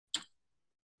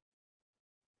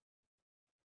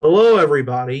Hello,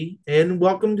 everybody, and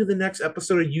welcome to the next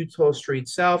episode of Utah Straight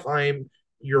South. I'm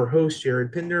your host,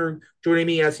 Jared Pinder. Joining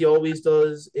me, as he always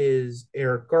does, is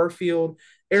Eric Garfield.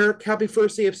 Eric, happy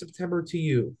first day of September to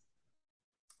you.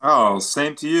 Oh,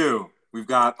 same to you. We've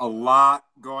got a lot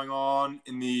going on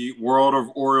in the world of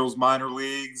Orioles minor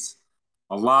leagues,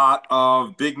 a lot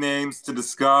of big names to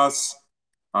discuss.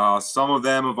 Some of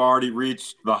them have already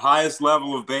reached the highest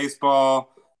level of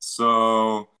baseball.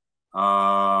 So,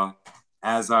 uh,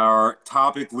 as our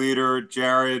topic leader,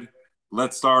 Jared,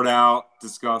 let's start out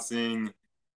discussing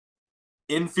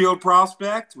infield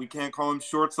prospect. We can't call him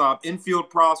shortstop.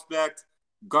 Infield prospect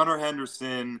Gunnar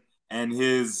Henderson and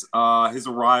his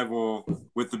arrival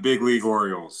with the big league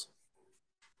Orioles.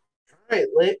 All right,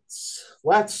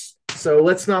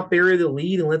 let's not bury the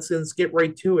lead and let's get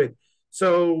right to it.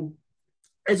 So,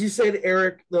 as you said,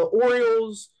 Eric, the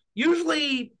Orioles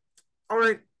usually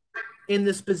aren't in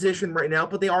this position right now,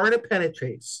 but they are in a pennant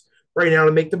chase right now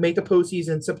to make the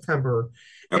postseason in September.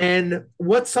 Yep. And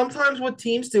what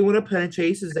teams do in a pennant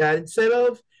chase is that instead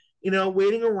of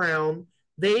waiting around,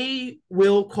 they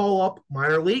will call up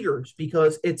minor leaguers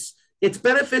because it's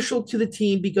beneficial to the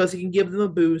team because it can give them a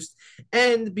boost,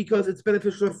 and because it's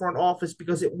beneficial to the front office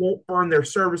because it won't burn their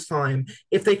service time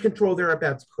if they control their at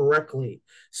bats correctly.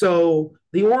 So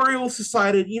the Orioles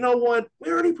decided, you know what?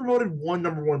 We already promoted one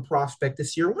number one prospect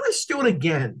this year. Let's do it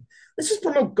again. Let's just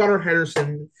promote Gunnar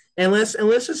Henderson, and let's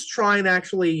just try and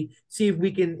actually see if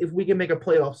we can make a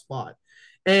playoff spot.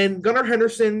 And Gunnar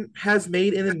Henderson has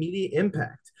made an immediate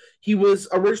impact. He was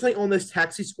originally on this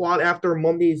taxi squad after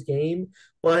Monday's game,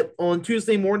 but on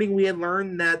Tuesday morning we had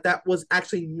learned that that was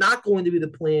actually not going to be the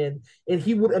plan, and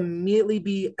he would immediately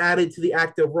be added to the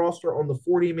active roster on the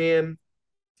 40-man.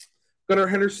 Gunnar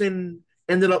Henderson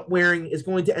is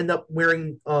going to end up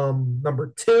wearing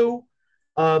number two,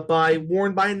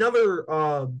 worn by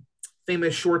another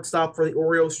famous shortstop for the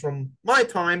Orioles from my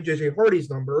time, JJ Hardy's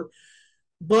number.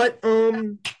 But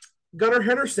Gunnar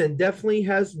Henderson definitely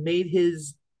has made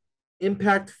his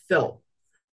impact felt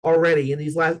already in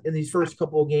these first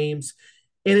couple of games.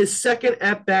 In his second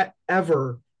at bat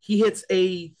ever, he hits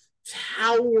a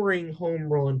towering home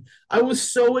run. I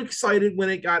was so excited when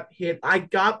it got hit. I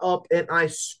got up and I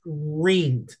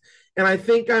screamed, and I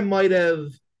think I might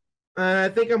have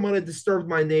disturbed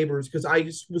my neighbors because I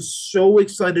just was so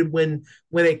excited when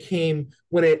it came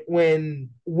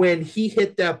when he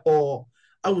hit that ball.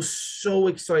 I was so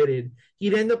excited.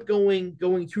 He'd end up going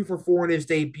 2 for 4 in his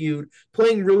debut,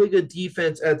 playing really good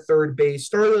defense at third base.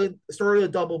 Started a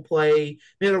double play,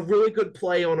 made a really good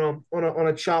play on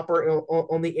a chopper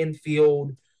on the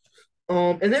infield.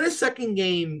 And then his second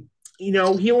game, he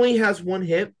only has one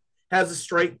hit, has a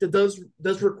strike that does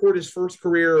record his first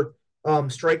career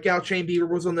strikeout. Shane Bieber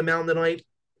was on the mound tonight,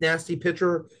 nasty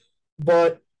pitcher,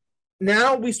 but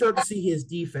now we start to see his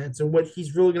defense and what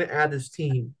he's really going to add to this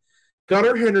team.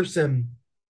 Gunnar Henderson,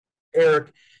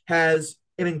 Eric, has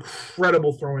an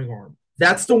incredible throwing arm.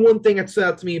 That's the one thing that stood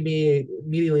out to me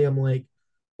immediately. I'm like,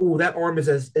 oh, that arm is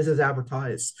as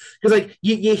advertised. Because like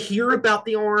you hear about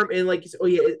the arm and like, oh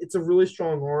yeah, it's a really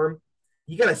strong arm.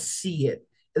 You gotta see it,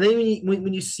 and then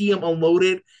when you see him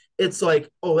unloaded, it's like,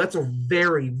 oh, that's a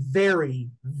very, very,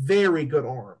 very good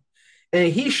arm.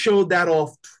 And he showed that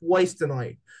off twice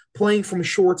tonight, playing from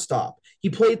shortstop. He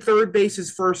played third base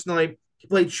his first night. He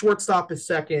played shortstop his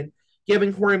second,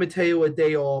 giving Jorge Mateo a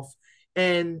day off.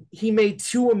 And he made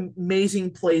two amazing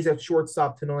plays at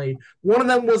shortstop tonight. One of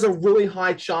them was a really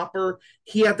high chopper.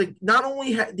 He had to not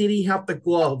only did he have the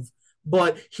glove,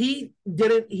 but he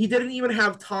didn't even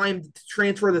have time to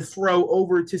transfer the throw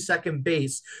over to second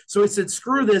base. So he said,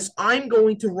 "Screw this! I'm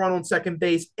going to run on second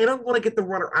base, and I'm going to get the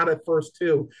runner out at first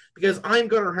too, because I'm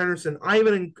Gunnar Henderson. I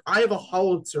have a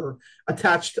howitzer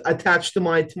attached to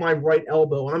my right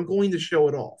elbow, and I'm going to show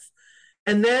it off."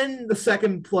 And then the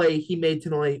second play he made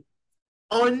tonight,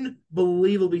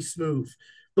 unbelievably smooth.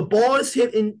 The ball is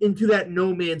hit into that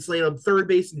no man's land on third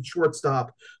base and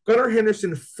shortstop. Gunnar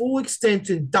Henderson, full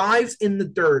extension, dives in the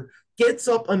dirt, gets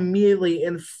up immediately,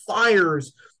 and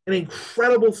fires an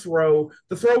incredible throw.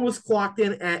 The throw was clocked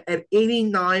in at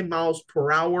 89 miles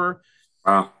per hour.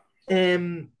 Wow.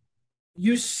 And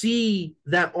you see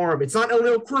that arm. It's not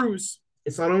O'Neill Cruz.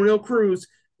 It's not O'Neill Cruz,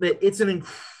 but it's an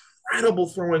incredible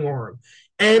throwing arm.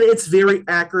 And it's very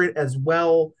accurate as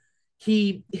well.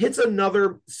 He hits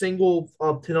another single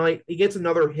tonight. He gets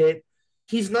another hit.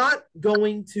 He's not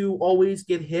going to always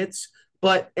get hits,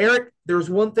 but Eric, there's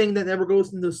one thing that never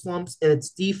goes into slumps, and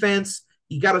it's defense.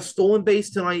 He got a stolen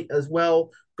base tonight as well.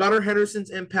 Gunnar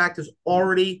Henderson's impact is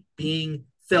already being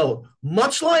felt,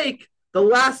 much like the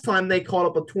last time they called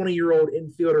up a 20-year-old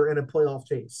infielder in a playoff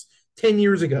chase 10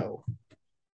 years ago.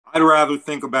 I'd rather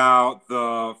think about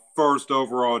the first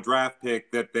overall draft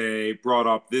pick that they brought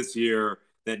up this year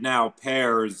that now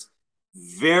pairs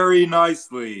very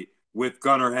nicely with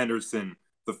Gunnar Henderson.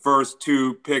 The first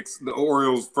two picks, the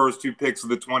Orioles' first two picks of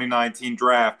the 2019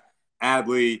 draft,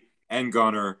 Adley and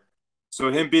Gunnar.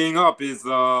 So him being up is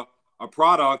a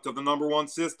product of the number one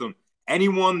system.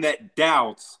 Anyone that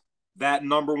doubts that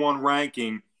number one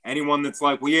ranking, anyone that's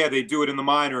like, well, yeah, they do it in the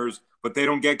minors, but they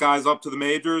don't get guys up to the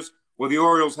majors. Well, the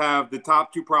Orioles have the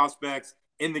top two prospects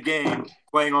in the game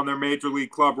playing on their major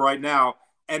league club right now.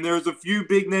 And there's a few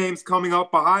big names coming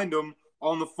up behind them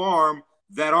on the farm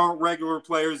that aren't regular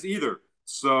players either.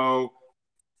 So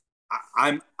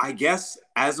I guess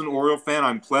as an Oriole fan,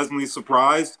 I'm pleasantly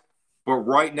surprised. But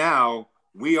right now,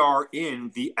 we are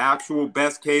in the actual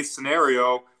best case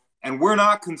scenario, and we're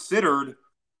not considered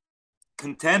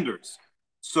contenders.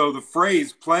 So the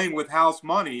phrase playing with house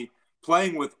money,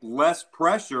 playing with less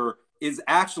pressure, is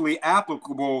actually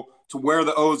applicable to where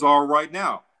the O's are right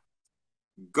now.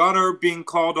 Gunnar being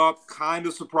called up kind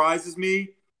of surprises me,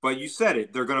 but you said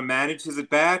it. They're going to manage his at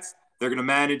bats. They're going to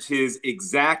manage his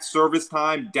exact service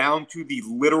time down to the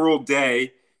literal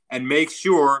day and make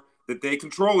sure that they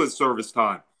control his service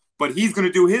time. But he's going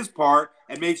to do his part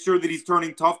and make sure that he's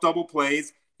turning tough double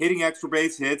plays, hitting extra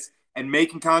base hits, and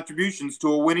making contributions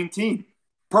to a winning team.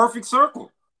 Perfect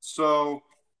circle. So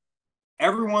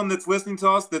everyone that's listening to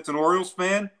us that's an Orioles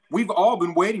fan, we've all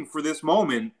been waiting for this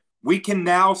moment. We can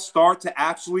now start to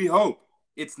actually hope.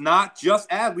 It's not just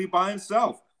Adley by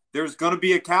himself. There's going to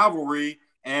be a cavalry,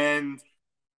 and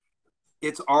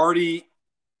it's already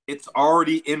it's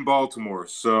already in Baltimore.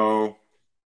 So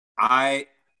I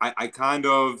I kind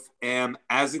of am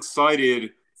as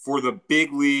excited for the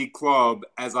big league club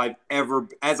as I've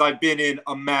been in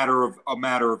a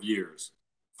matter of years.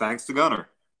 Thanks to Gunner.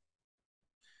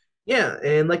 Yeah,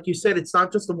 and like you said, it's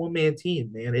not just a one man team,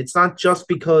 man. It's not just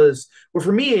because, well,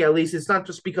 for me at least, it's not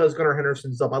just because Gunnar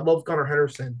Henderson's up. I love Gunnar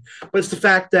Henderson, but it's the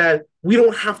fact that we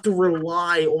don't have to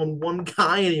rely on one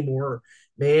guy anymore,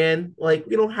 man. Like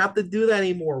we don't have to do that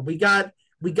anymore. We got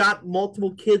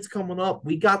multiple kids coming up.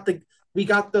 We got the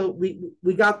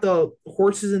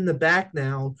horses in the back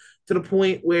now to the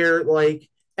point where like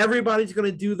everybody's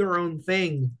gonna do their own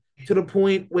thing to the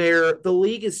point where the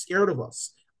league is scared of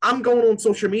us. I'm going on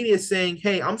social media saying,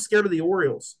 "Hey, I'm scared of the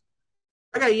Orioles."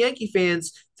 I got Yankee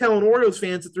fans telling Orioles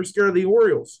fans that they're scared of the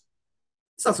Orioles.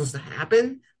 It's not supposed to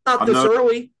happen. Not I'm this no,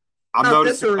 early. I'm Not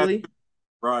this noticing that. early.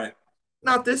 Right,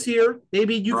 Not this year.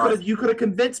 Maybe you could right. have you could have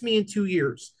convinced me in 2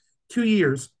 years. 2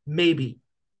 years, maybe.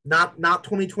 Not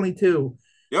 2022.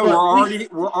 Yeah, we're But we already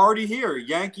we're already here.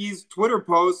 Yankees Twitter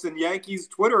posts and Yankees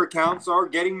Twitter accounts are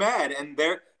getting mad, and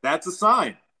that's a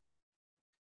sign.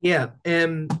 Yeah,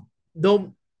 and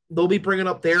they'll be bringing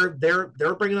up they're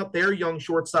bringing up their young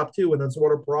shortstop too, and that's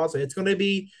what Peraza. It's going to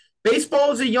be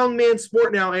baseball is a young man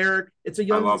sport now, Eric. I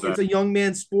love It's that. a young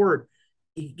man sport.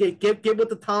 Get with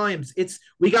the times. It's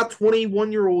we got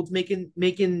 21-year-olds making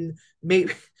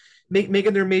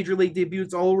their major league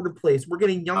debuts all over the place. We're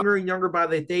getting younger and younger by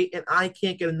the day, and I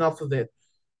can't get enough of it.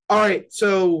 All right,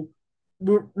 so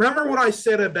remember what I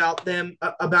said about them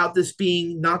about this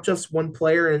being not just one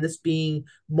player and this being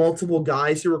multiple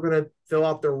guys who are going to fill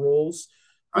out their roles.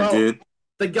 I Well, did.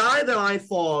 the guy that I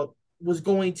thought was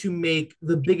going to make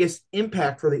the biggest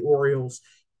impact for the Orioles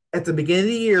at the beginning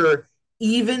of the year,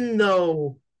 even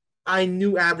though I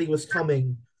knew Adley was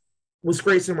coming, was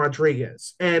Grayson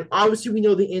Rodriguez. And obviously, we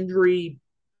know the injury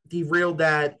derailed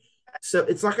that. So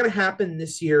it's not going to happen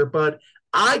this year, but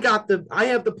I have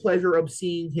the pleasure of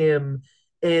seeing him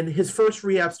in his first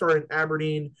rehab start in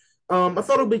Aberdeen. I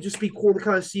thought it would just be cool to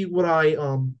kind of see what I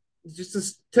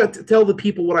just to tell the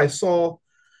people what I saw.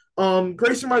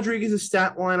 Grayson Rodriguez's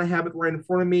stat line, I have it right in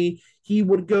front of me. He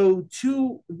would go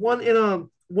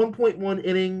 1.1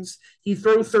 innings. He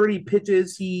throw 30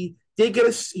 pitches. He did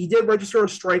register a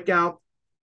strikeout.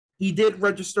 He did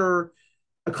register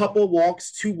a couple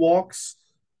walks, 2 walks.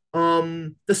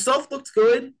 The stuff looked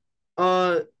good.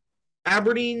 Uh,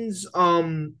 Aberdeen's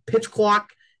pitch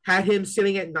clock had him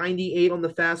sitting at 98 on the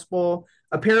fastball.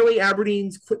 Apparently,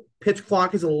 Aberdeen's pitch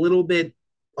clock is a little bit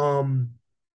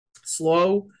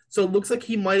slow, so it looks like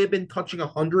he might have been touching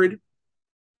 100,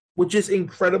 which is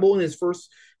incredible in his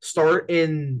first start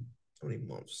in how many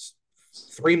months?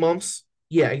 3 months.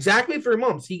 Yeah, exactly 3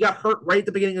 months. He got hurt right at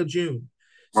the beginning of June,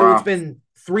 so it's Wow. been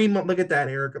 3 months. Look at that,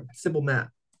 Eric. Simple math.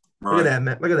 Look at Right. that,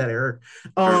 Matt. Look at that, Eric.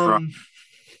 Very proud.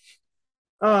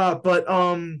 Um, but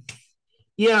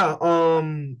yeah,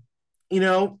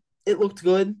 it looked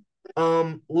good.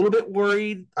 A little bit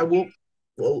worried. I will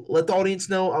let the audience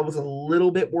know I was a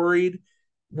little bit worried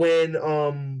when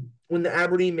when the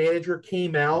Aberdeen manager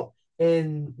came out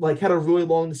and like had a really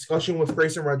long discussion with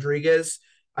Grayson Rodrigue.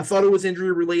 I thought it was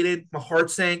injury related. My heart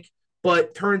sank,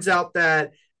 but turns out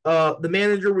that the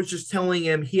manager was just telling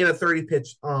him he had a 30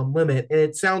 pitch limit, and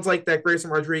it sounds like that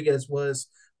Grayson Rodrigue was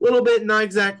a little bit not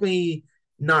exactly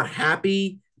not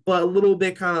happy, but a little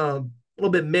bit kind of a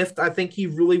little bit miffed. I think he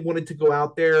really wanted to go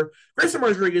out there. Grayson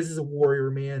Rodriguez is a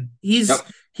warrior, man. Yep.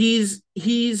 He's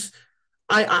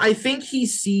I think he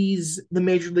sees the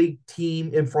major league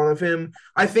team in front of him.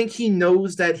 I think he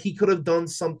knows that he could have done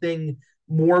something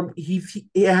more.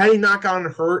 Had he not gotten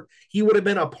hurt, he would have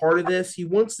been a part of this. He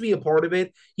wants to be a part of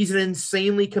it. He's an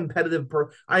insanely competitive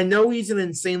I know he's an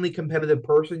insanely competitive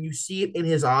person. You see it in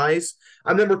his eyes.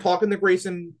 I remember talking to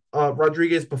Grayson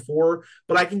Rodriguez before,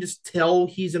 but I can just tell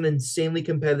he's an insanely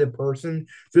competitive person.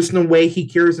 Just in the way he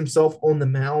carries himself on the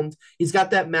mound. He's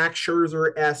got that Max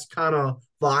Scherzer-esque kind of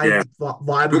Yeah.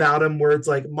 vibe Good, about him where it's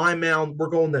like my mound, we're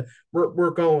going.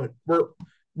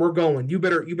 You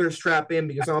better strap in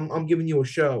because I'm giving you a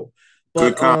show.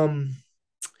 good But comment.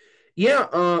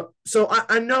 yeah, so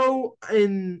I know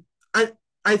and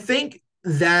I think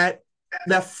that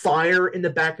that fire in the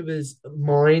back of his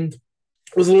mind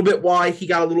was a little bit why he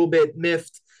got a little bit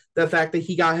miffed. The fact that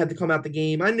he had to come out the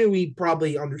game. I knew he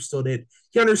probably understood it.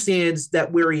 He understands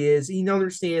that where he is. He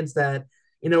understands that,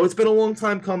 it's been a long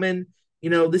time coming.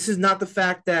 This is not the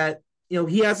fact that,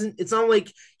 he hasn't, it's not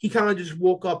like he kind of just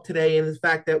woke up today and the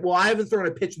fact that, well, I haven't thrown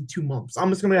a pitch in 2 months. I'm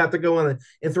just going to have to go in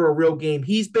and throw a real game.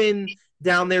 He's been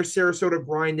down there, Sarasota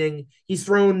grinding. He's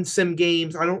thrown sim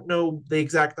games. I don't know the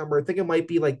exact number. I think it might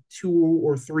be like 2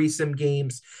 or 3 sim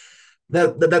games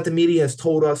that the media has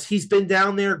told us. He's been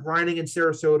down there grinding in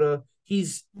Sarasota.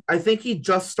 I think he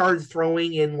just started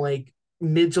throwing in like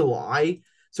mid-July.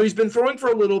 So he's been throwing for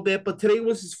a little bit, but today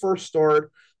was his first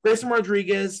start. Grayson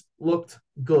Rodriguez looked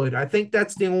good. I think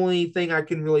that's the only thing I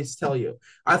can really tell you.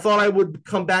 I thought I would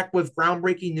come back with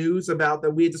groundbreaking news about that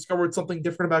we had discovered something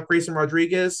different about Grayson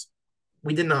Rodriguez.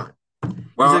 We did not. He's a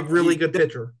Well, really good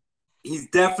pitcher. he's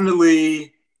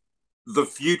definitely the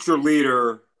future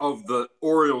leader of the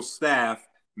Orioles staff,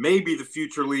 maybe the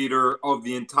future leader of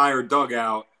the entire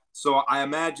dugout. So I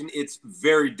imagine it's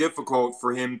very difficult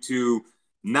for him to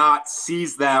not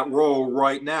seize that role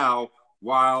right now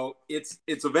while it's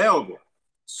available.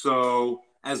 So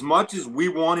as much as we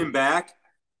want him back,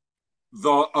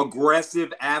 the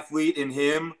aggressive athlete in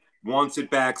him wants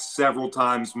it back several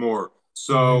times more.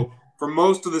 So Mm-hmm. for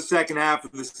most of the second half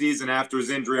of the season after his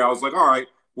injury, I was like, all right,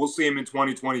 we'll see him in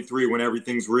 2023 when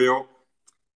everything's real.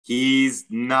 He's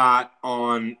not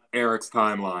on Eric's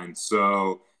timeline.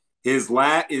 So his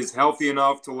lat is healthy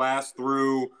enough to last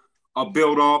through a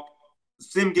build up,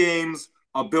 sim games,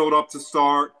 a build up to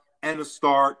start, and a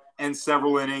start, and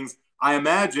several innings. I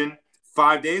imagine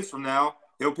 5 days from now,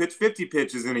 he'll pitch 50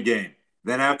 pitches in a game.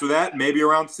 Then after that, maybe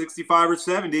around 65 or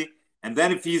 70. And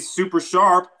then if he's super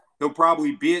sharp, he'll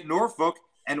probably be at Norfolk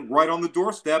and right on the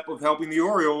doorstep of helping the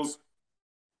Orioles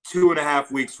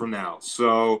 2.5 weeks from now.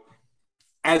 So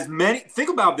as many think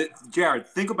about this, Jared,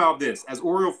 think about this. As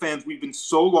Oriole fans, we've been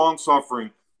so long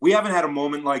suffering. We haven't had a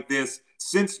moment like this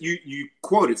since you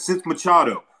quoted since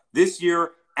Machado. This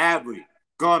year, Adley,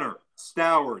 Gunnar,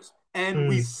 Stowers, and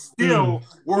we Mm, mm, still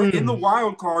were in the mm.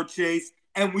 wild card chase,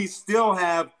 and we still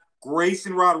have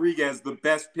Grayson Rodriguez, the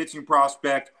best pitching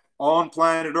prospect on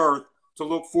planet Earth, to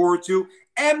look forward to,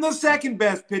 and the second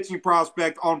best pitching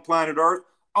prospect on planet Earth,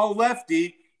 a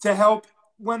lefty, to help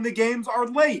when the games are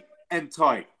late and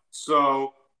tight.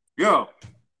 So, yo,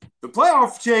 the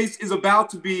playoff chase is about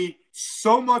to be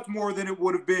so much more than it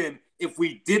would have been if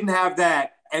we didn't have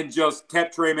that and just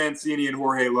kept Trey Mancini and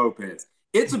Jorge Lopez.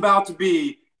 It's about to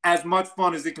be as much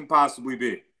fun as it can possibly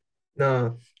be.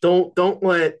 No, don't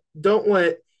let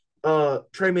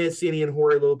Trey Mancini and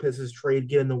Jorge Lopez's trade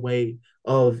get in the way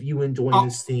of you enjoying Oh,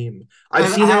 this team. and right.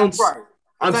 I've seen it Thank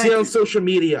on you. social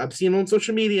media. I've seen it on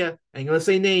social media. I ain't gonna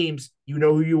say names. You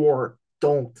know who you are.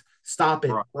 Don't stop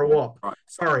it. Right, Grow up. right.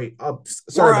 Sorry.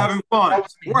 Sorry We're about having that. fun.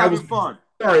 Was me. We're That having was me. fun.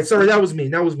 Sorry. That was me.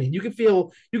 That was me. You can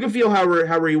feel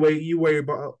however you way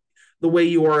about the way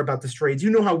you are about the trades. You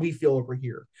know how we feel over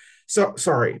here. So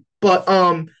sorry. But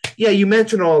yeah, you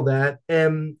mentioned all that,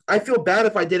 and I feel bad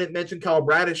if I didn't mention Kyle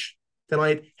Bradish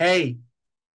tonight. Hey,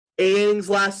 8 innings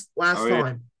last Oh yeah.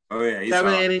 time, Oh yeah, he's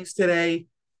 7 hot. innings today.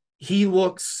 He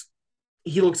looks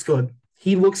he looks good.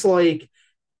 He looks like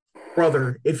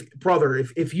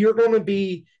if you're going to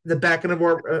be the back end of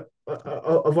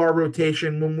our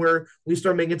rotation when we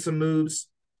start making some moves.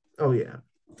 Oh yeah,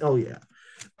 oh yeah.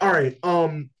 All right.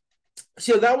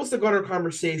 So that was the gutter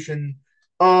conversation.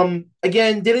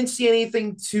 Again, didn't see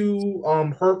anything too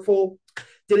hurtful.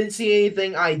 Didn't see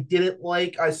anything I didn't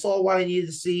like. I saw what I needed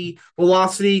to see.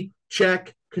 Velocity,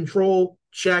 check. Control,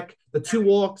 check. The two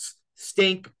walks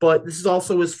stink, but this is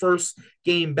also his first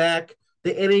game back.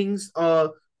 The innings,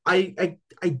 I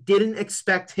didn't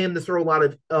expect him to throw a lot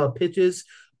of pitches,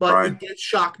 but Right, it did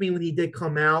shock me when he did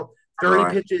come out. 30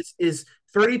 right. pitches is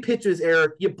 30 pitches,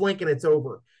 Eric. You blink and it's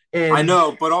over. I And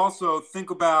know, but also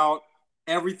think about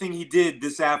everything he did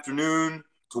this afternoon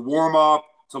to warm up,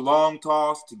 to long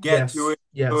toss, to get to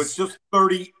yes, it. So it's yes. just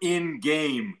 30 in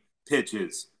game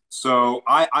pitches. So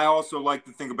I also like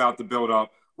to think about the build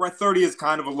up, where 30 is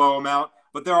kind of a low amount,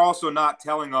 but they're also not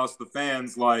telling us, the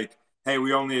fans, like, hey,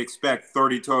 we only expect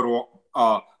 30 total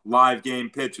live game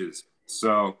pitches.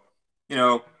 So,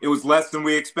 it was less than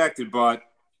we expected, but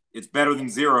it's better than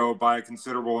zero by a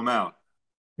considerable amount.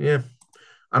 Yeah.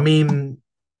 I mean,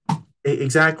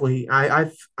 exactly.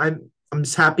 I'm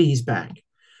just happy he's back.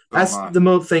 So am That's I. the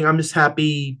most thing. I'm just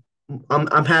happy.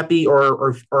 I'm happy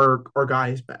our guy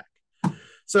is back.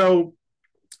 So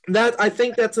that I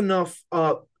think that's enough.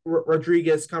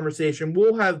 Rodriguez conversation.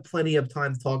 We'll have plenty of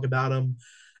time to talk about him.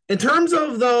 In terms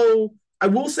of though, I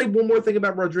will say one more thing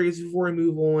about Rodriguez before we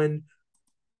move on.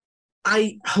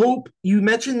 I hope you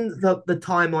mentioned the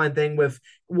timeline thing with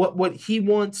what he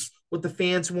wants, what the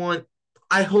fans want.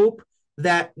 I hope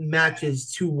that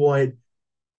matches to what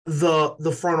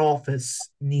the front office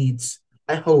needs.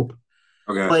 I hope.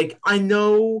 Okay. Like I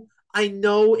know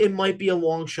it might be a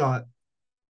long shot,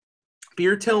 but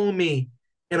you're telling me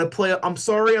in a play. I'm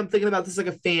sorry, I'm thinking about this like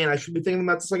a fan. I should be thinking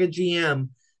about this like a GM. I'm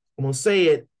gonna say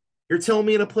it. You're telling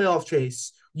me in a playoff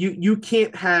chase, you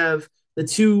can't have the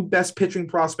two best pitching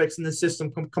prospects in the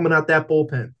system coming out that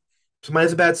bullpen. Somebody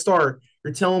has a bad start.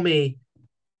 You're telling me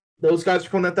those guys are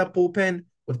coming out that bullpen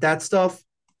with that stuff.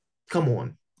 Come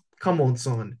on. Come on,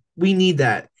 son. We need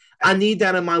that. I need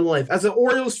that in my life. As an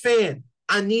Orioles fan,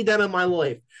 I need that in my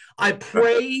life. I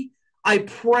pray, I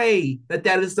pray that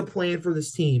that is the plan for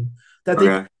this team, that they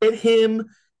Okay. get him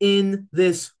in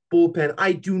this bullpen.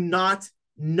 I do not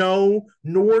know,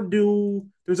 nor do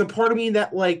there's a part of me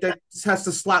that that just has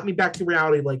to slap me back to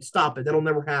reality. Like, stop it. That'll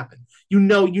never happen. You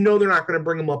know they're not going to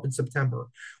bring him up in September.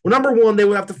 Well, number one, they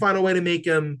would have to find a way to make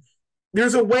him.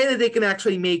 There's a way that they can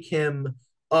actually make him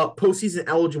postseason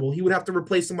eligible. He would have to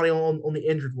replace somebody on the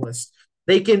injured list.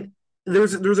 They can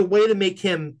there's a way to make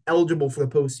him eligible for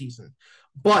the postseason,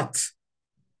 but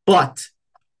but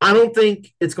I don't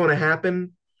think it's going to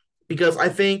happen because I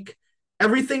think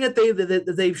everything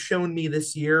that they've shown me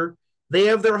this year, they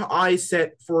have their eyes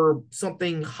set for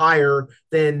something higher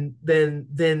than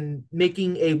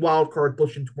making a wild card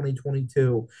push in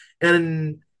 2022.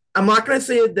 And I'm not going to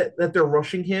say that they're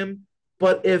rushing him,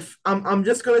 but if I'm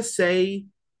just going to say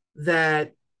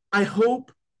that I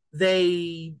hope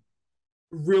they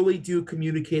really do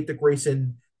communicate to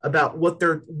Grayson about what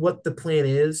the plan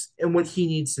is and what he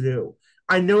needs to do.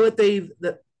 I know that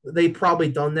they've probably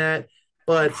done that,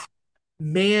 but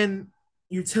man,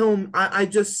 you tell him I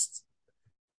just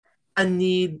I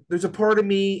need. There's a part of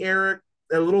me, Eric,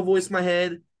 a little voice in my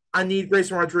head. I need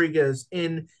Grayson Rodriguez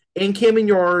in Camden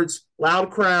Yards,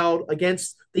 loud crowd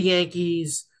against the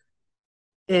Yankees,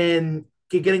 and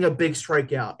getting a big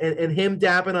strikeout, and him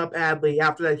dapping up Adley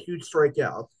after that huge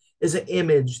strikeout is an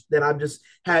image that I've just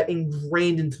had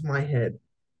ingrained into my head.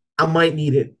 I might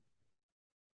need it.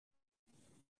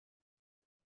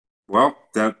 Well,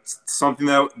 that's something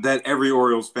that every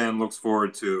Orioles fan looks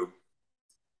forward to.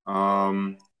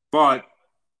 Um, but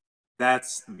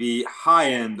that's the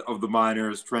high end of the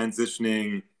minors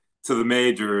transitioning to the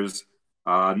majors.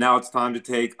 Now it's time to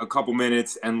take a couple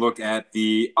minutes and look at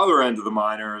the other end of the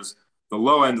minors, the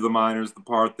low end of the minors, the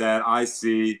part that I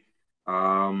see.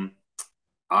 Um,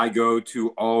 I go to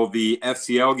all the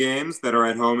FCL games that are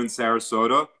at home in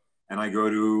Sarasota, and I go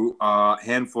to a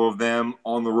handful of them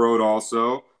on the road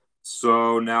also.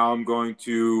 So now I'm going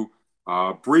to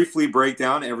briefly break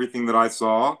down everything that I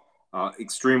saw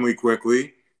extremely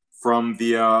quickly from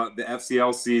the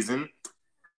FCL season.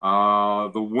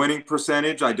 The winning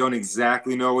percentage, I don't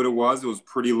exactly know what it was. It was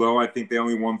pretty low. I think they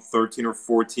only won 13 or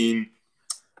 14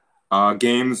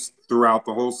 games throughout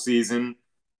the whole season.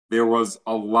 There was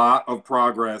a lot of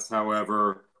progress,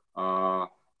 however.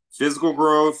 Physical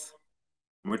growth,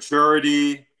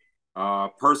 maturity,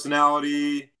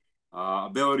 personality,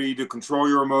 ability to control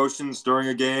your emotions during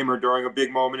a game or during a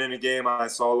big moment in a game. I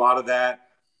saw a lot of that.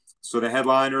 So the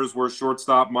headliners were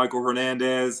shortstop Michael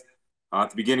Hernandez.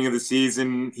 At the beginning of the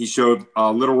season, he showed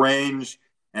little range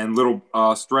and little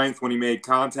strength when he made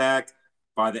contact.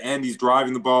 By the end, he's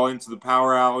driving the ball into the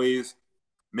power alleys,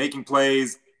 making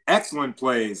plays, excellent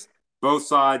plays, both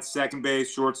sides, second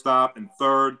base, shortstop, and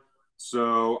third.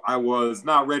 So I was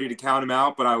not ready to count him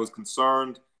out, but I was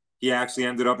concerned. He actually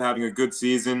ended up having a good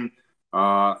season.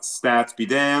 Stats be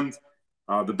damned.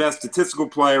 The best statistical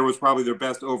player was probably their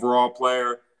best overall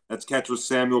player. That's catcher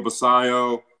Samuel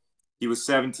Basayo. He was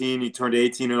 17. He turned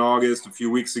 18 in August a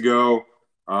few weeks ago.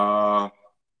 Uh,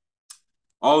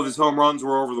 all of his home runs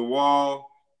were over the wall.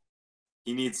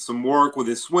 He needs some work with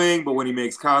his swing, but when he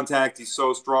makes contact, he's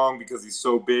so strong because he's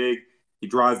so big. He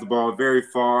drives the ball very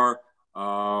far.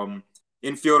 Um,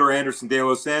 Infielder Anderson De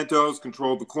Los Santos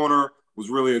controlled the corner, was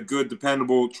really a good,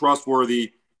 dependable,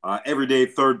 trustworthy, everyday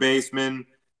third baseman.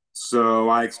 So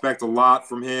I expect a lot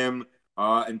from him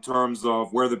in terms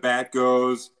of where the bat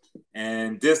goes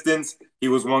and distance. He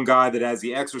was one guy that, as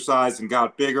he exercised and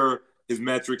got bigger, his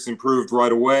metrics improved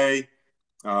right away.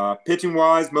 Pitching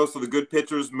wise, most of the good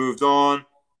pitchers moved on.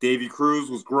 Davy Cruz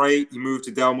was great. He moved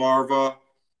to Delmarva.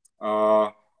 Uh,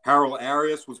 Harold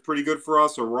Arias was pretty good for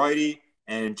us, a righty.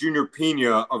 And Junior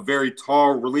Pena, a very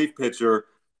tall relief pitcher,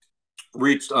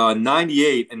 reached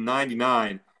 98 and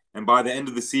 99. And by the end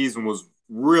of the season, was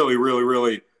really, really,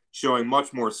 really showing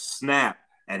much more snap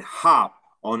and hop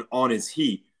on his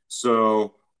heat.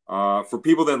 So for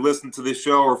people that listen to this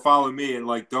show or follow me and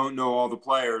like don't know all the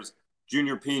players,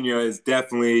 Junior Pena is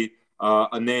definitely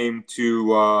a name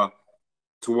to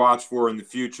watch for in the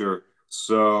future.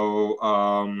 So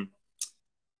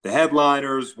the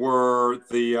headliners were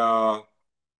the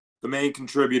main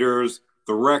contributors.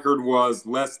 The record was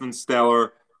less than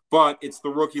stellar, but it's the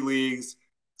rookie leagues,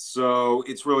 so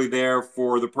it's really there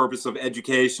for the purpose of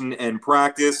education and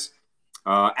practice.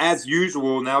 As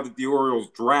usual, now that the Orioles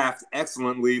draft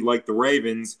excellently, like the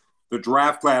Ravens, the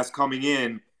draft class coming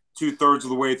in 2/3 of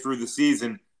the way through the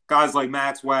season, guys like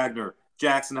Max Wagner,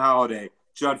 Jackson Holliday,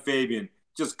 Judd Fabian,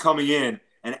 just coming in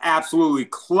and absolutely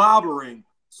clobbering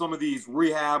some of these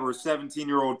rehab or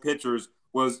 17-year-old pitchers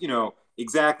was,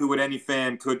 exactly what any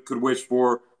fan could wish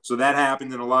for. So that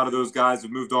happened, and a lot of those guys have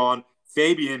moved on.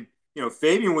 Fabian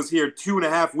was here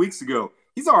 2.5 weeks ago.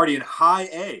 He's already in high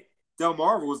A.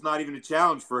 Delmarva was not even a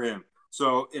challenge for him.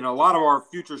 So in a lot of our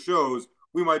future shows,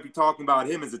 we might be talking about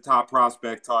him as a top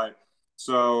prospect type.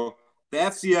 So the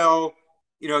FCL,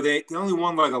 they only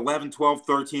won like 11, 12,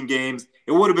 13 games.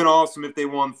 It would have been awesome if they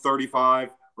won 35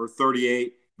 or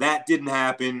 38. That didn't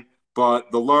happen,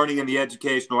 but the learning and the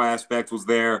educational aspect was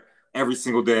there every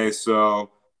single day. So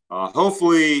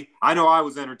hopefully, I know I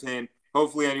was entertained.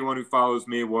 Hopefully, anyone who follows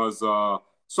me was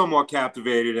somewhat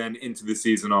captivated and into the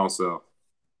season also.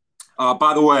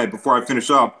 By the way, before I finish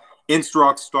up,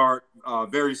 instructs start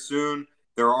very soon.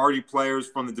 There are already players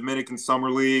from the Dominican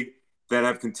Summer League that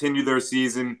have continued their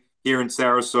season here in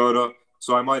Sarasota.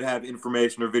 So I might have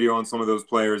information or video on some of those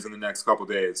players in the next couple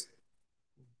days.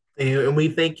 And we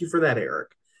thank you for that,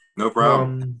 Eric. No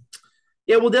problem. Um,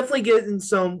 yeah, we'll definitely get in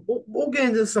some. We'll get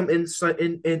into some insight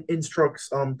in instructs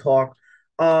talk.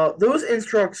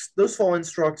 Those fall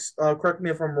instructs. Correct me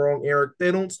if I'm wrong, Eric.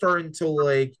 They don't start until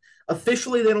like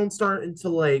officially. They don't start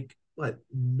until like what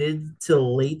mid to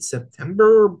late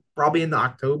September, probably into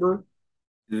October.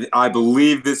 I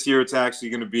believe this year it's actually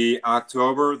going to be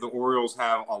October. The Orioles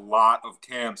have a lot of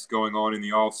camps going on in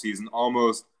the off season,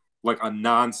 almost like a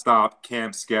nonstop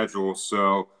camp schedule.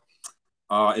 So,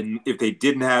 and if they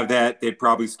didn't have that, they'd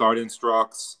probably start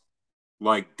instructs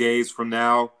like days from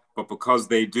now. But because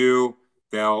they do,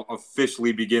 they'll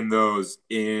officially begin those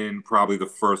in probably the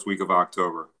first week of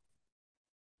October.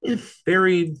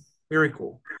 Very very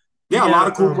cool. Yeah, a lot Yeah.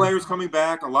 of cool players coming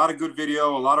back, a lot of good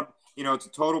video, a lot of, it's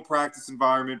a total practice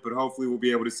environment, but hopefully we'll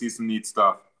be able to see some neat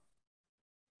stuff.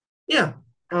 Yeah.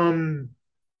 Um.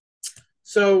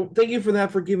 So thank you for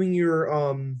that for giving your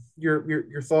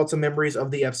thoughts and memories of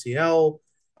the FCL.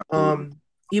 Absolutely.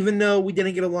 Even though we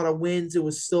didn't get a lot of wins, it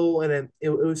was still it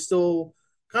was still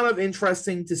kind of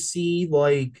interesting to see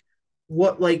like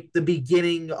what like the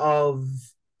beginning of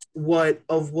what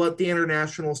the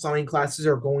international signing classes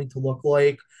are going to look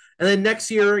like. And then next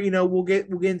year, we'll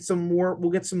get some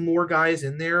more guys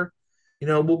in there.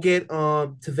 We'll get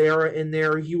Tavera in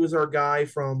there. He was our guy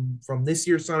from this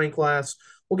year's signing class.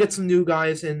 We'll get some new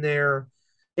guys in there.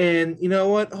 And you know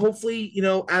what? Hopefully,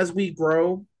 as we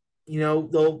grow,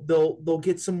 they'll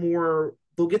get some more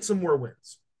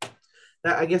wins.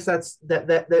 That I guess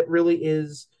that really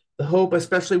is the hope,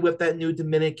 especially with that new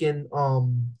Dominican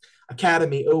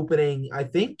academy opening. I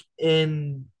think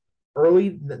in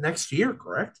early next year,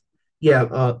 correct?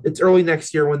 Yeah, it's early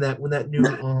next year when that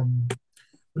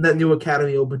new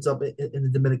academy opens up in the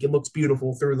Dominican. It looks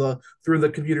beautiful through the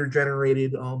computer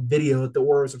generated video that the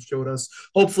Orioles have showed us.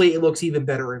 Hopefully, it looks even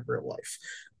better in real life.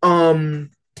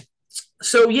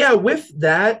 So yeah, with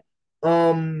that,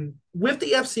 with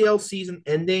the FCL season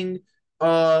ending,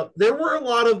 There were a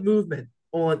lot of movement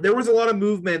on. There was a lot of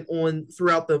movement on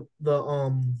throughout the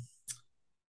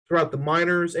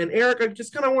minors. And Eric, I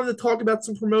just kind of wanted to talk about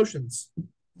some promotions.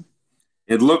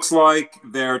 It looks like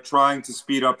they're trying to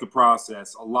speed up the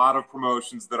process. A lot of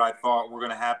promotions that I thought were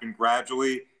going to happen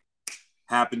gradually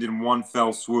happened in one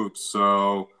fell swoop.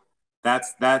 So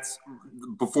that's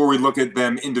before we look at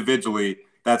them individually,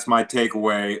 that's my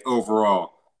takeaway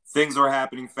overall. Things are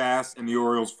happening fast, and the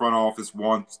Orioles front office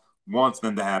wants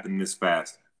them to happen this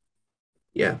fast.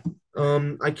 Yeah,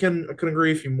 I can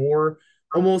agree with you more.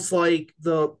 Almost like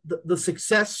the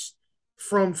success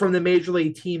from the major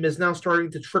league team is now starting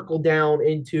to trickle down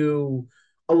into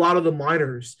a lot of the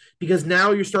minors because now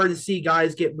you're starting to see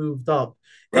guys get moved up.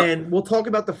 Yep. And we'll talk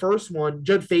about the first one,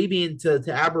 Judd Fabian to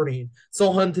Aberdeen.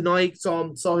 Saw him tonight.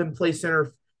 Saw him play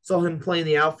center. Saw him play in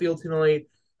the outfield tonight.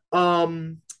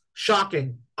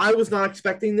 Shocking. I was not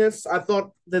expecting this. I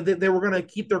thought that they were going to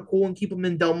keep their cool and keep him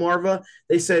in Delmarva.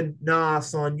 They said, "Nah,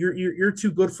 son, you're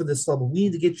too good for this level. We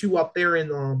need to get you up there in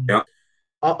Yep.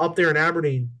 up there in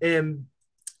Aberdeen." And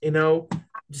you know,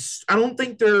 I don't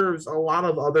think there's a lot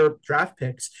of other draft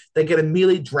picks that get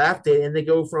immediately drafted and they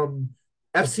go from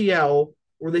FCL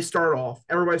where they start off.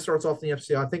 Everybody starts off in the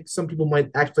FCL. I think some people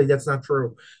might actually that's not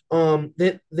true.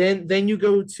 Then you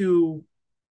go to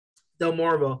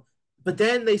Delmarva, but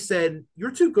then they said you're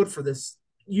too good for this.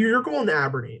 You're going to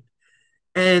Aberdeen,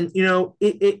 and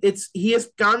it's he has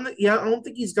gotten. Yeah, I don't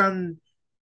think he's gotten.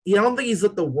 Yeah, I don't think he's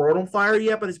lit the world on fire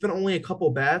yet, but it's been only a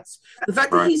couple bats. The fact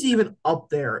that Right. he's even up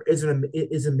there is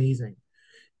amazing,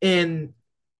 and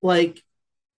like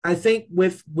I think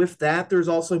with that, there's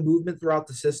also movement throughout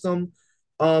the system.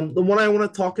 The one I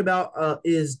want to talk about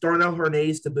is Darnell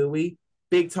Hernandez to Bowie.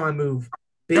 Big time move,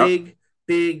 Yep.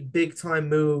 big time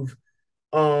move.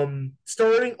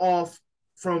 Starting off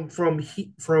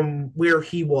from where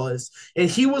he was, and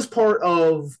he was part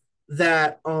of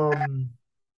that.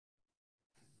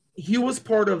 He was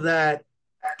part of that.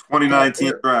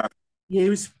 2019 draft. Yeah, he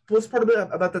was part of it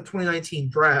about the 2019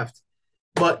 draft,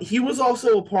 but he was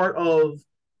also a part of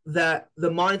that the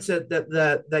mindset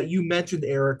that you mentioned,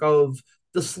 Eric, of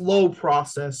the slow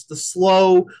process, the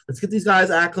slow. Let's get these guys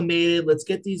acclimated. Let's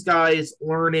get these guys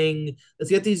learning. Let's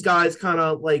get these guys kind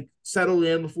of like settled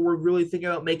in before we're really thinking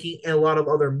about making a lot of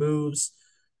other moves.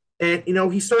 And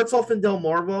he starts off in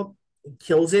Delmarva,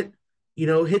 kills it.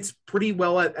 Hits pretty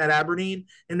well at Aberdeen,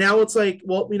 and now it's like,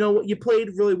 well, what, you played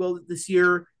really well this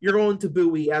year. You're going to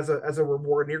Bowie as a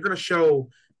reward, and you're going to show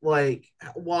like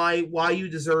why you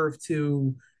deserve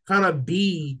to kind of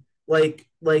be like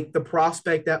the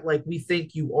prospect that like we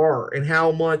think you are, and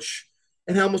how much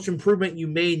improvement you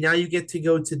made. Now you get to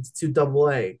go to Double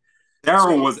A. Darryl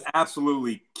So was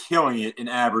absolutely killing it in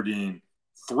Aberdeen.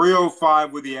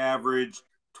 305 with the average,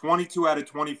 22 out of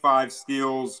 25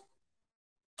 steals,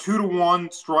 2 to 1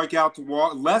 strikeout to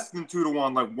walk, less than 2 to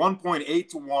 1, like 1.8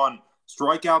 to 1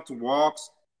 strikeout to walks,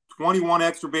 21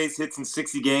 extra base hits in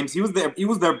 60 games. He was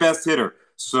their best hitter.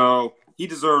 So he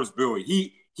deserves Bowie.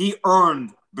 He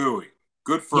earned Bowie.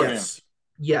 Good for him. yes,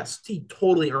 yes, he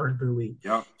totally earned Bowie.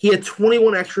 Yep. He had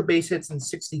 21 extra base hits in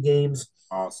 60 games.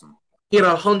 Awesome. He had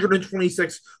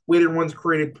 126 weighted runs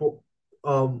created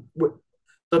with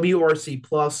WRC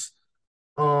plus.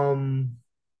 Um,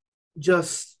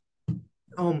 just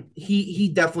he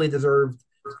definitely deserved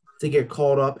to get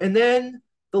called up. And then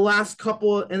the last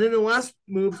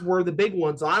moves were the big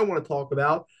ones I want to talk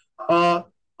about. Uh,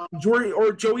 Joey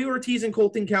Ortiz and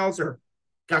Colton Cowser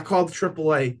got called to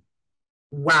AAA.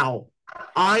 Wow,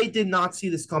 I did not see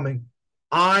this coming.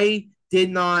 I did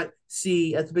not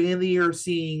see at the beginning of the year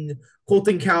seeing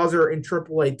Colton Cowser in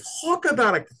AAA. Talk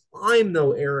about a climb,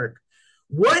 though, Eric.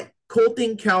 What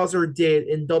Colton Cowser did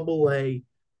in Double A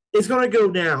is going to go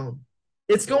down.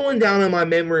 It's going down in my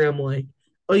memory. I'm like,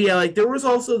 oh yeah, like there was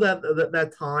also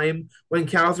that time when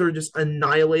Cowser just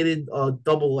annihilated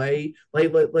Double A,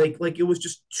 like it was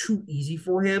just too easy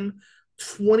for him.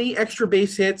 20 extra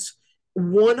base hits,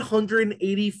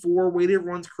 184 weighted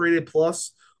runs created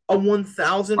plus, a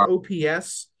 1,000 Wow.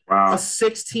 OPS, a Wow.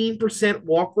 16%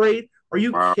 walk rate. Are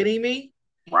you Wow. kidding me?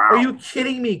 Are Wow. you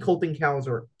kidding me, Colton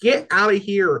Cowser? Get out of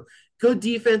here. Good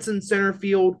defense in center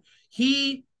field.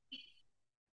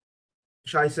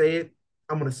 Should I say it?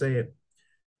 I'm going to say it.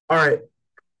 All right.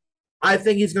 I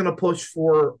think he's going to push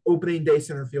for opening day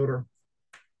center fielder.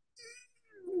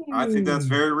 I think that's Ooh.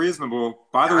 very reasonable.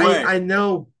 By the I way, I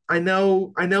know, I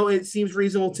know. It seems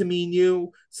reasonable to me and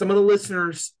you. Some of the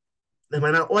listeners, they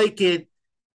might not like it.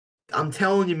 I'm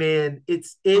telling you, man. It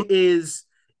is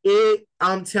it.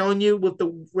 I'm telling you, with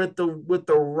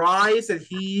the rise that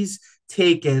he's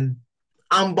taken,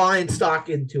 I'm buying stock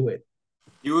into it.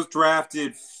 He was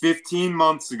drafted 15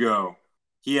 months ago.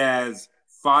 He has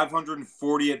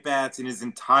 540 at bats in his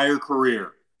entire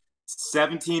career.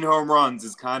 17 home runs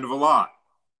is kind of a lot.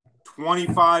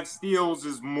 25 steals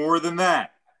is more than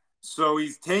that. So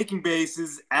he's taking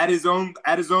bases at his own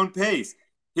pace.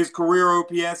 His career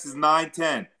OPS is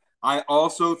 910. I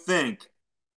also think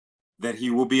that he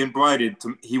will be invited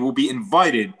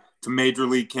to Major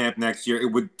League Camp next year.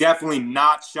 It would definitely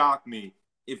not shock me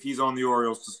if he's on the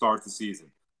Orioles to start the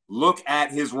season. Look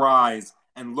at his rise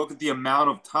and look at the amount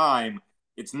of time.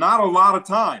 It's not a lot of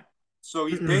time. So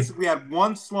he's Mm-mm. basically had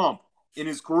one slump in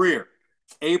his career,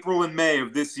 April and May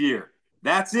of this year.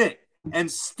 That's it.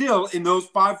 And still in those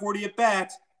 540 at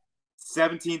bats,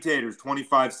 17 taters,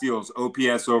 25 steals,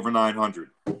 OPS over 900.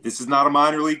 This is not a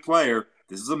minor league player.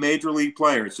 This is a major league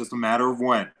player. It's just a matter of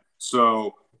when.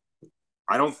 So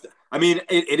I mean,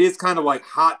 it is kind of like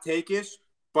hot take-ish,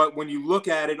 but when you look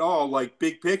at it all, like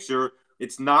big picture,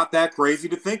 it's not that crazy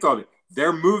to think of it.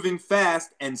 They're moving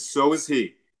fast, and so is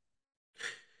he.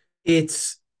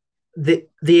 It's the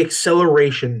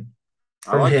acceleration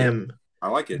I from like it. him. I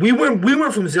like it. We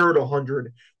went from 0 to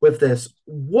 100 with this.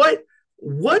 What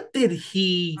did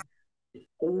he?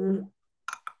 I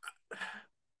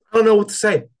don't know what to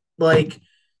say. Like,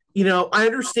 I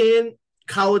understand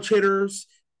college hitters,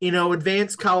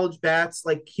 advanced college bats.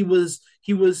 Like he was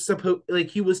supposed like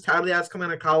he was touted as coming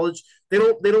out of college. They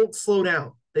don't slow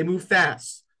down. They move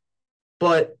fast.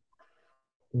 But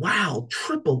wow,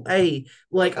 triple A.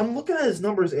 Like I'm looking at his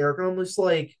numbers, Eric, and I'm just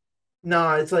like,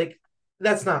 nah, it's like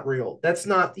that's not real. That's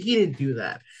not he didn't do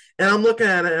that. And I'm looking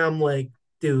at it and I'm like,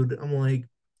 dude, I'm like,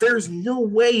 there's no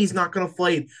way he's not gonna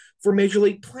fight for major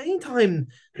league playing time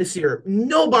this year.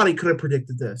 Nobody could have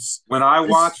predicted this. When I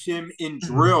This watch him in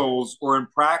drills or in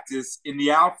practice in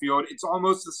the outfield, it's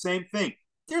almost the same thing.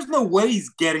 There's no way he's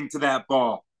getting to that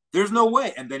ball. There's no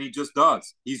way. And then he just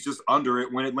does. He's just under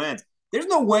it when it lands. There's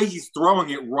no way he's throwing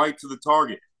it right to the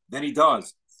target. Then he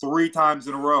does 3 times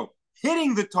in a row,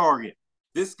 hitting the target.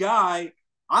 This guy,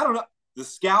 I don't know. The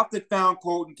scout that found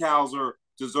Colton Cowser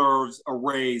deserves a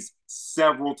raise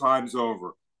several times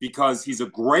over because he's a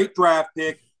great draft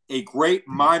pick, a great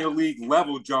minor league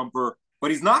level jumper,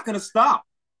 but he's not going to stop.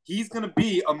 He's going to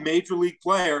be a major league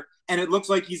player, and it looks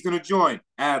like he's going to join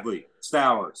Adley,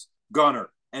 Stowers, Gunnar,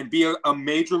 and be a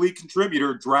major league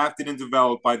contributor drafted and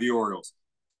developed by the Orioles.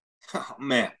 Oh,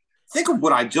 man, think of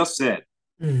what I just said.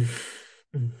 mm,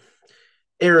 mm.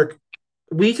 Eric,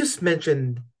 we just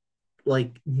mentioned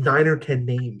like 9 or 10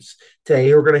 names today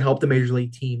who are going to help the major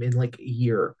league team in like a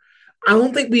year. I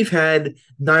don't think we've had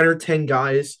 9 or 10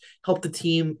 guys help the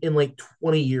team in like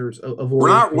 20 years of We're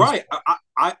Orioles not right.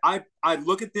 baseball. I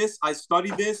look at this. I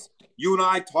study this. You and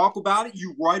I talk about it.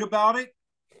 You write about it.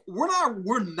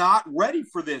 We're not ready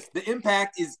for this. The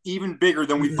impact is even bigger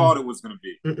than we Mm-mm, thought it was going to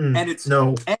be, mm-mm, and it's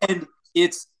no. and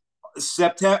it's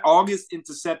September, August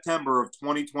into September of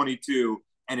 2022,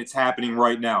 and it's happening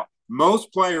right now.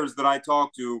 Most players that I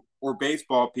talk to or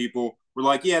baseball people were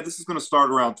like, "Yeah, this is going to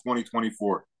start around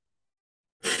 2024."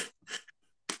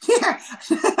 Yeah,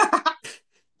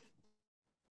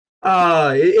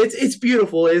 It's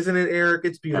beautiful, isn't it, Eric?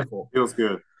 It's beautiful. feels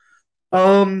good.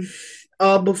 Um,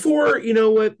 before you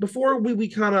know what, before we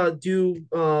kind of do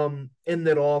end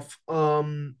it off,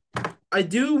 I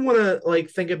do want to like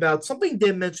think about something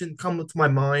did mention come to my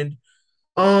mind.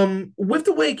 With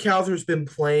the way Calder's been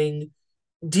playing,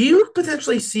 do you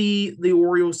potentially see the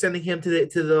Orioles sending him to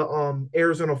the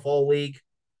Arizona Fall League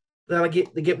that I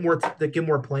get to get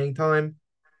more playing time?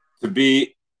 To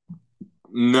be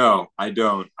No, I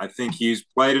don't. I think he's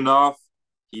played enough.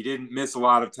 He didn't miss a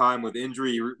lot of time with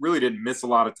injury. He really didn't miss a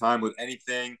lot of time with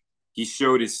anything. He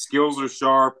showed his skills are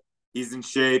sharp. He's in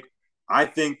shape. I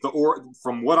think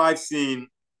from what I've seen,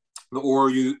 the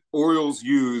Orioles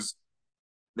use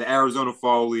the Arizona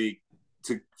Fall League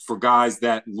for guys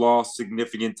that lost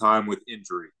significant time with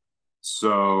injury.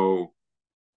 So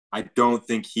I don't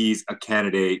think he's a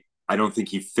candidate. I don't think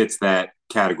he fits that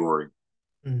category.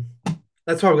 Mm.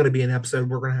 That's probably going to be an episode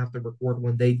we're going to have to record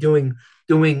one day doing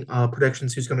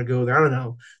predictions who's going to go there. I don't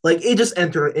know. Like it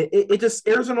just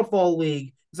Arizona Fall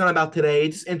League. It's not about today.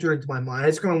 It just entered into my mind. I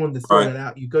just kind of wanted to throw Right. that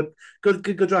out. You good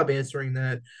job answering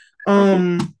that. Thank you.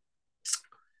 Um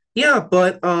yeah,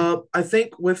 but I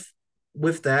think with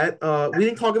that, we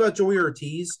didn't talk about Joey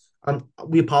Ortiz.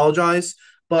 We apologize.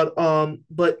 But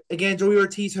again, Joey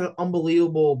Ortiz had an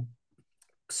unbelievable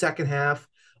second half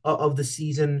of the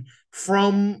season.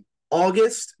 From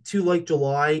August to like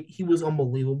July, he was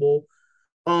unbelievable.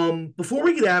 Before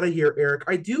we get out of here, Eric,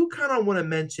 I do kind of want to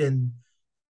mention,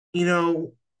 you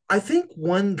know, I think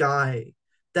one guy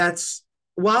that's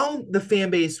while the fan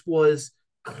base was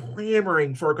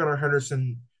clamoring for a Gunnar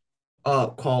Henderson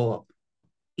call up.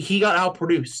 He got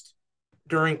outproduced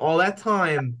during all that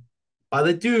time by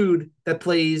the dude that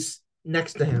plays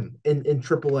next to him in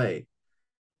AAA.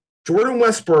 Jordan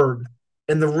Westberg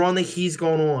and the run that he's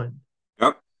gone on,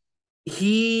 Yep.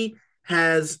 he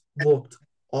has looked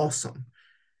awesome.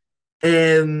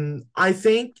 And I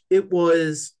think it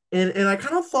was, and I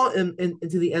kind of thought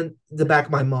into the back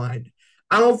of my mind,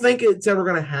 I don't think it's ever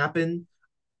going to happen.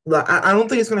 I don't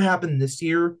think it's going to happen this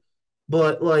year.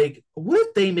 But like, what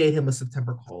if they made him a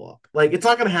September call up? Like, it's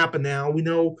not going to happen now. We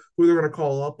know who they're going to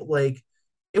call up. But like,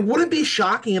 it wouldn't be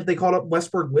shocking if they called up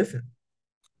Westberg with him.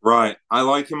 Right. I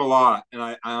like him a lot, and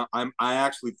I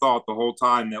actually thought the whole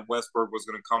time that Westberg was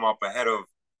going to come up ahead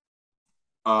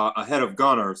of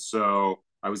Gunner. So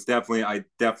I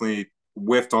definitely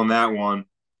whiffed on that one.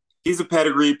 He's a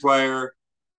pedigree player,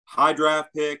 high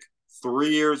draft pick, 3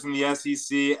 years in the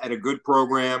SEC at a good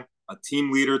program, a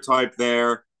team leader type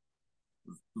there,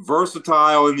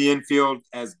 versatile in the infield,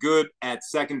 as good at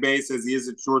second base as he is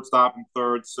at shortstop and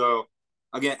third. So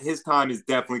again, his time is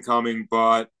definitely coming,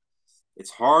 but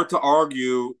it's hard to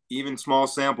argue, even small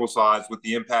sample size, with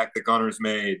the impact that Gunner's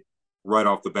made right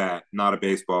off the bat. Not a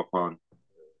baseball pun.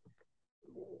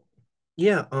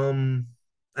 Yeah,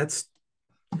 that's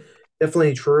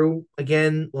definitely true.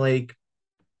 Again, like,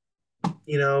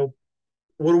 you know,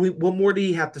 what more do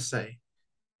you have to say?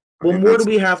 I What think more do that's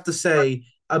we have to say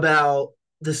about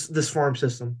this farm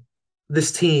system,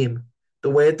 this team, the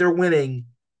way that they're winning?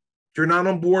 If you're not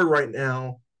on board right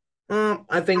now,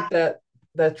 I think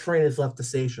that train has left the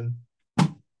station.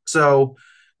 So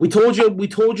we told you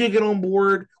to get on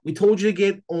board. We told you to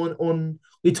get on.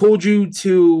 We told you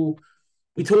to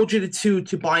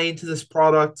buy into this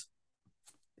product.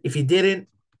 If you didn't,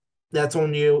 that's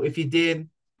on you. If you did,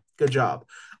 good job.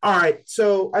 All right,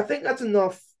 so I think that's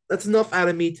enough. That's enough out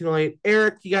of me tonight.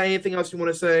 Eric, you got anything else you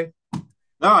want to say?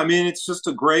 no. I mean, it's just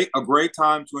a great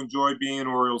time to enjoy being an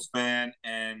Orioles fan,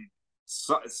 and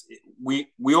so, we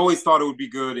always thought it would be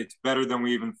good. It's better than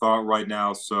we even thought right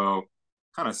now. So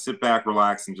kind of sit back,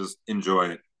 relax, and just enjoy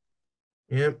it.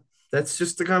 Yeah, that's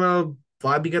just the kind of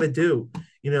vibe you got to do.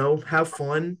 Have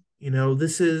fun.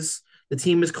 This is the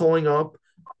team is calling up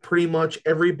pretty much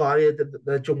everybody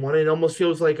that you wanted. It almost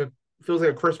feels like a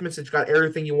Christmas. It's got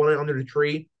everything you wanted under the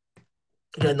tree.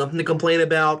 You got nothing to complain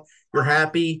about. You're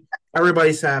happy.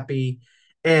 Everybody's happy,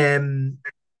 and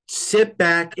sit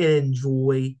back and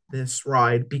enjoy this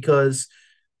ride because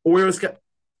Orioles got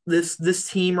this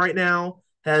team right now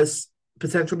has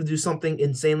potential to do something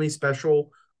insanely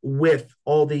special with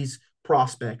all these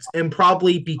prospects, and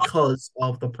probably because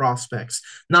of the prospects,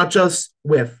 not just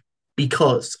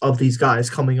because of these guys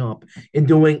coming up and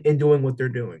doing what they're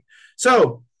doing.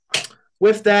 So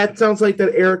with that, sounds like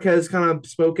that Eric has kind of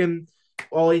spoken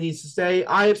all he needs to say.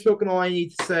 I have spoken all I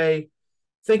need to say.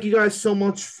 Thank you guys so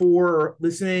much for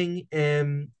listening,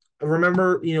 and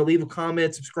remember, leave a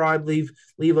comment, subscribe, leave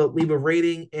a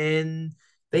rating, and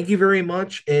thank you very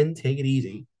much, and take it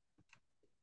easy.